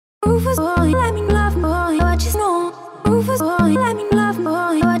Rufus boy, let me love boy, I just know. Rufus boy, let me love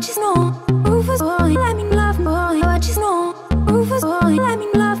boy, I just know. Rufus boy, let me love boy, I just know. Rufus boy, let me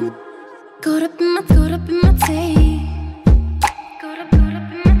love. Caught up in my tape. Caught up in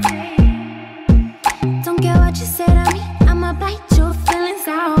my tape. Don't care what you say to me, I'ma bite your feelings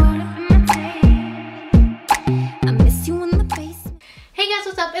out. I miss you in the basement. Hey guys,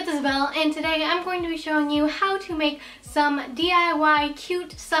 what's up? It's Isabelle, and today I'm going to be showing you how to make some DIY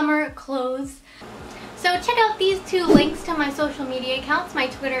cute summer clothes. So check out these two links to my social media accounts, my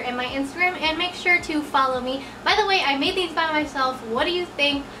Twitter and my Instagram, and make sure to follow me. By the way, I made these by myself. What do you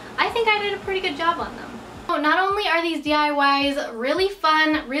think? I think I did a pretty good job on them. So not only are these DIYs really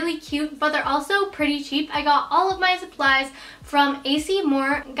fun, really cute, but they're also pretty cheap. I got all of my supplies from AC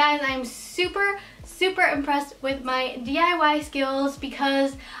Moore. Guys, I'm super impressed with my DIY skills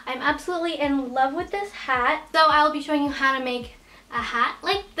because I'm absolutely in love with this hat. So I'll be showing you how to make a hat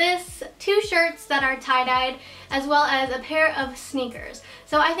like this, 2 shirts that are tie-dyed, as well as a pair of sneakers.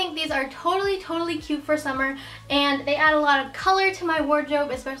 So I think these are totally cute for summer, and they add a lot of color to my wardrobe,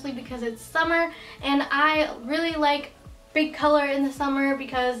 especially because it's summer, and I really like big color in the summer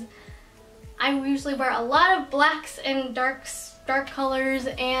because I usually wear a lot of blacks and dark colors,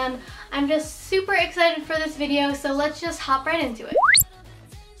 and I'm just super excited for this video, so let's just hop right into it.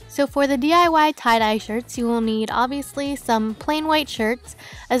 So for the DIY tie-dye shirts, you will need obviously some plain white shirts,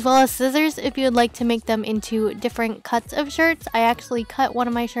 as well as scissors if you would like to make them into different cuts of shirts. I actually cut one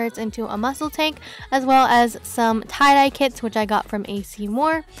of my shirts into a muscle tank, as well as some tie-dye kits, which I got from AC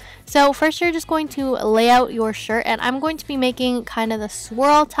Moore. So first you're just going to lay out your shirt, and I'm going to be making kind of the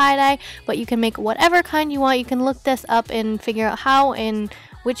swirl tie-dye, but you can make whatever kind you want. You can look this up and figure out how and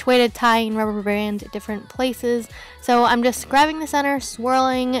which way to tie and rubber band at different places. So I'm just grabbing the center,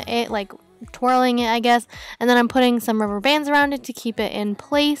 swirling it, like twirling it I guess, and then I'm putting some rubber bands around it to keep it in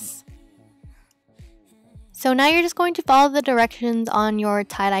place. So now you're just going to follow the directions on your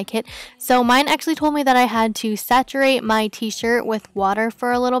tie-dye kit. So mine actually told me that I had to saturate my t-shirt with water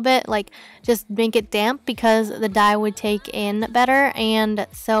for a little bit, like just make it damp because the dye would take in better, and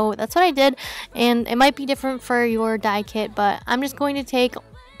so that's what I did. And it might be different for your dye kit, but I'm just going to take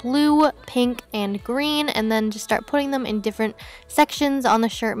blue, pink, and green, and then just start putting them in different sections on the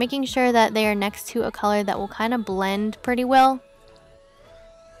shirt, making sure that they are next to a color that will kind of blend pretty well.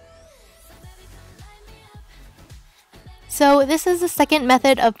 So this is the second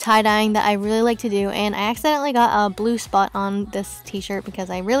method of tie-dyeing that I really like to do, and I accidentally got a blue spot on this t-shirt because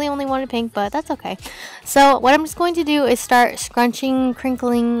I really only wanted pink, but that's okay. So what I'm just going to do is start scrunching,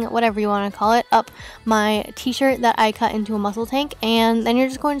 crinkling, whatever you want to call it, up my t-shirt that I cut into a muscle tank, and then you're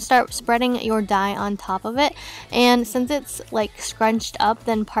just going to start spreading your dye on top of it. And since it's like scrunched up,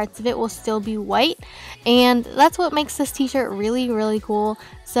 then parts of it will still be white, and that's what makes this t-shirt really cool.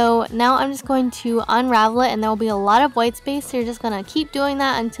 So now I'm just going to unravel it, and there will be a lot of white space, so you're just going to keep doing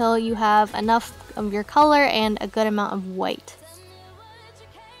that until you have enough of your color and a good amount of white.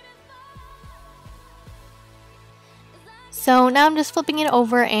 So now I'm just flipping it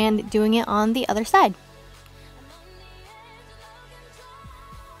over and doing it on the other side.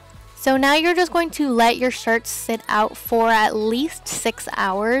 So now you're just going to let your shirt sit out for at least 6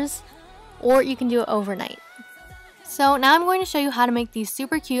 hours, or you can do it overnight. So now I'm going to show you how to make these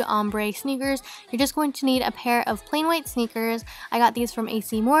super cute ombre sneakers. You're just going to need a pair of plain white sneakers. I got these from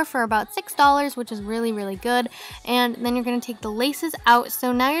AC Moore for about $6, which is really good. And then you're going to take the laces out.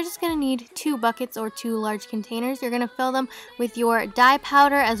 So now you're just going to need 2 buckets or 2 large containers. You're going to fill them with your dye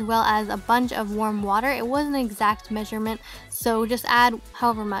powder as well as a bunch of warm water. It wasn't an exact measurement, so just add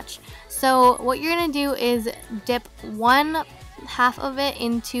however much. So what you're going to do is dip one half of it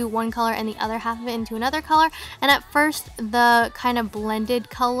into one color and the other half of it into another color, and at first the kind of blended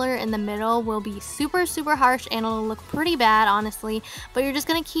color in the middle will be super harsh and it'll look pretty bad, honestly, but you're just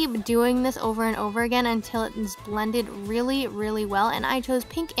going to keep doing this over and over again until it is blended really well. And I chose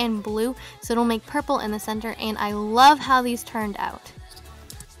pink and blue, so it'll make purple in the center, and I love how these turned out.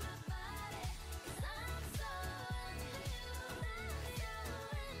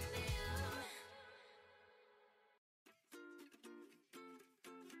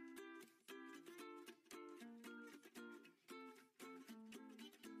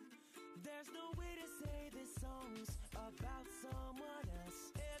 There's no way to say this song's about someone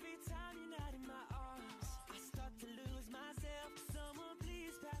else. Every time you're not in my arms, I start to lose myself. Someone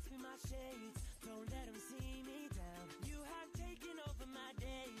please pass me my shades, don't let them see me down. You have taken over my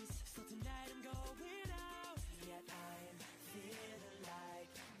days, so tonight I'm going out. Yet I'm feeling like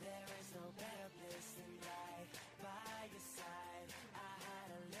there is no better place than right by your side. I had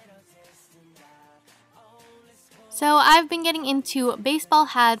a little taste and I only So I've been getting into baseball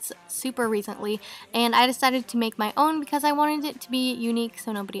hats super recently, and I decided to make my own because I wanted it to be unique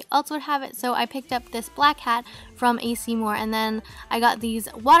so nobody else would have it. So I picked up this black hat from A. Seymour, and then I got these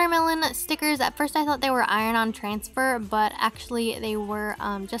watermelon stickers. At first I thought they were iron-on transfer, but actually they were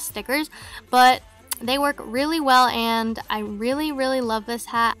just stickers. But they work really well, and I really love this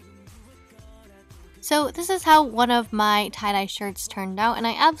hat. So this is how one of my tie-dye shirts turned out, and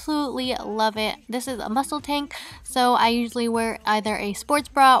I absolutely love it. This is a muscle tank, so I usually wear either a sports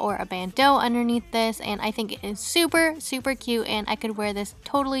bra or a bandeau underneath this, and I think it is super cute, and I could wear this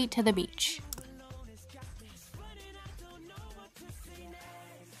totally to the beach.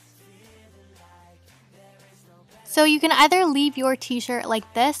 So you can either leave your t-shirt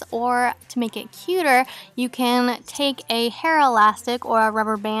like this, or to make it cuter, you can take a hair elastic or a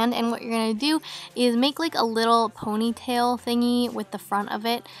rubber band, and what you're going to do is make like a little ponytail thingy with the front of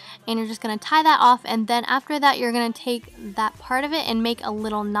it, and you're just going to tie that off, and then after that you're going to take that part of it and make a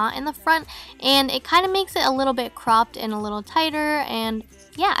little knot in the front, and it kind of makes it a little bit cropped and a little tighter, and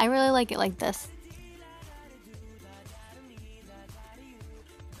yeah, I really like it like this.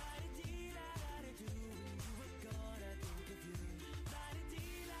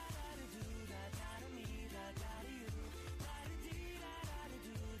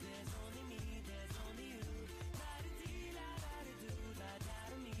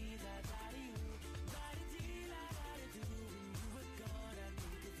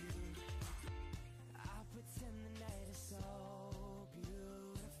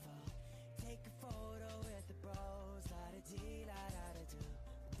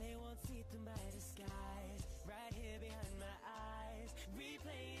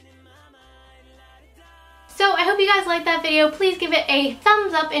 So I hope you guys liked that video. Please give it a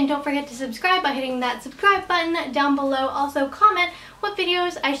thumbs up, and don't forget to subscribe by hitting that subscribe button down below. Also comment what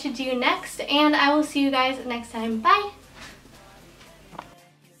videos I should do next, and I will see you guys next time. Bye!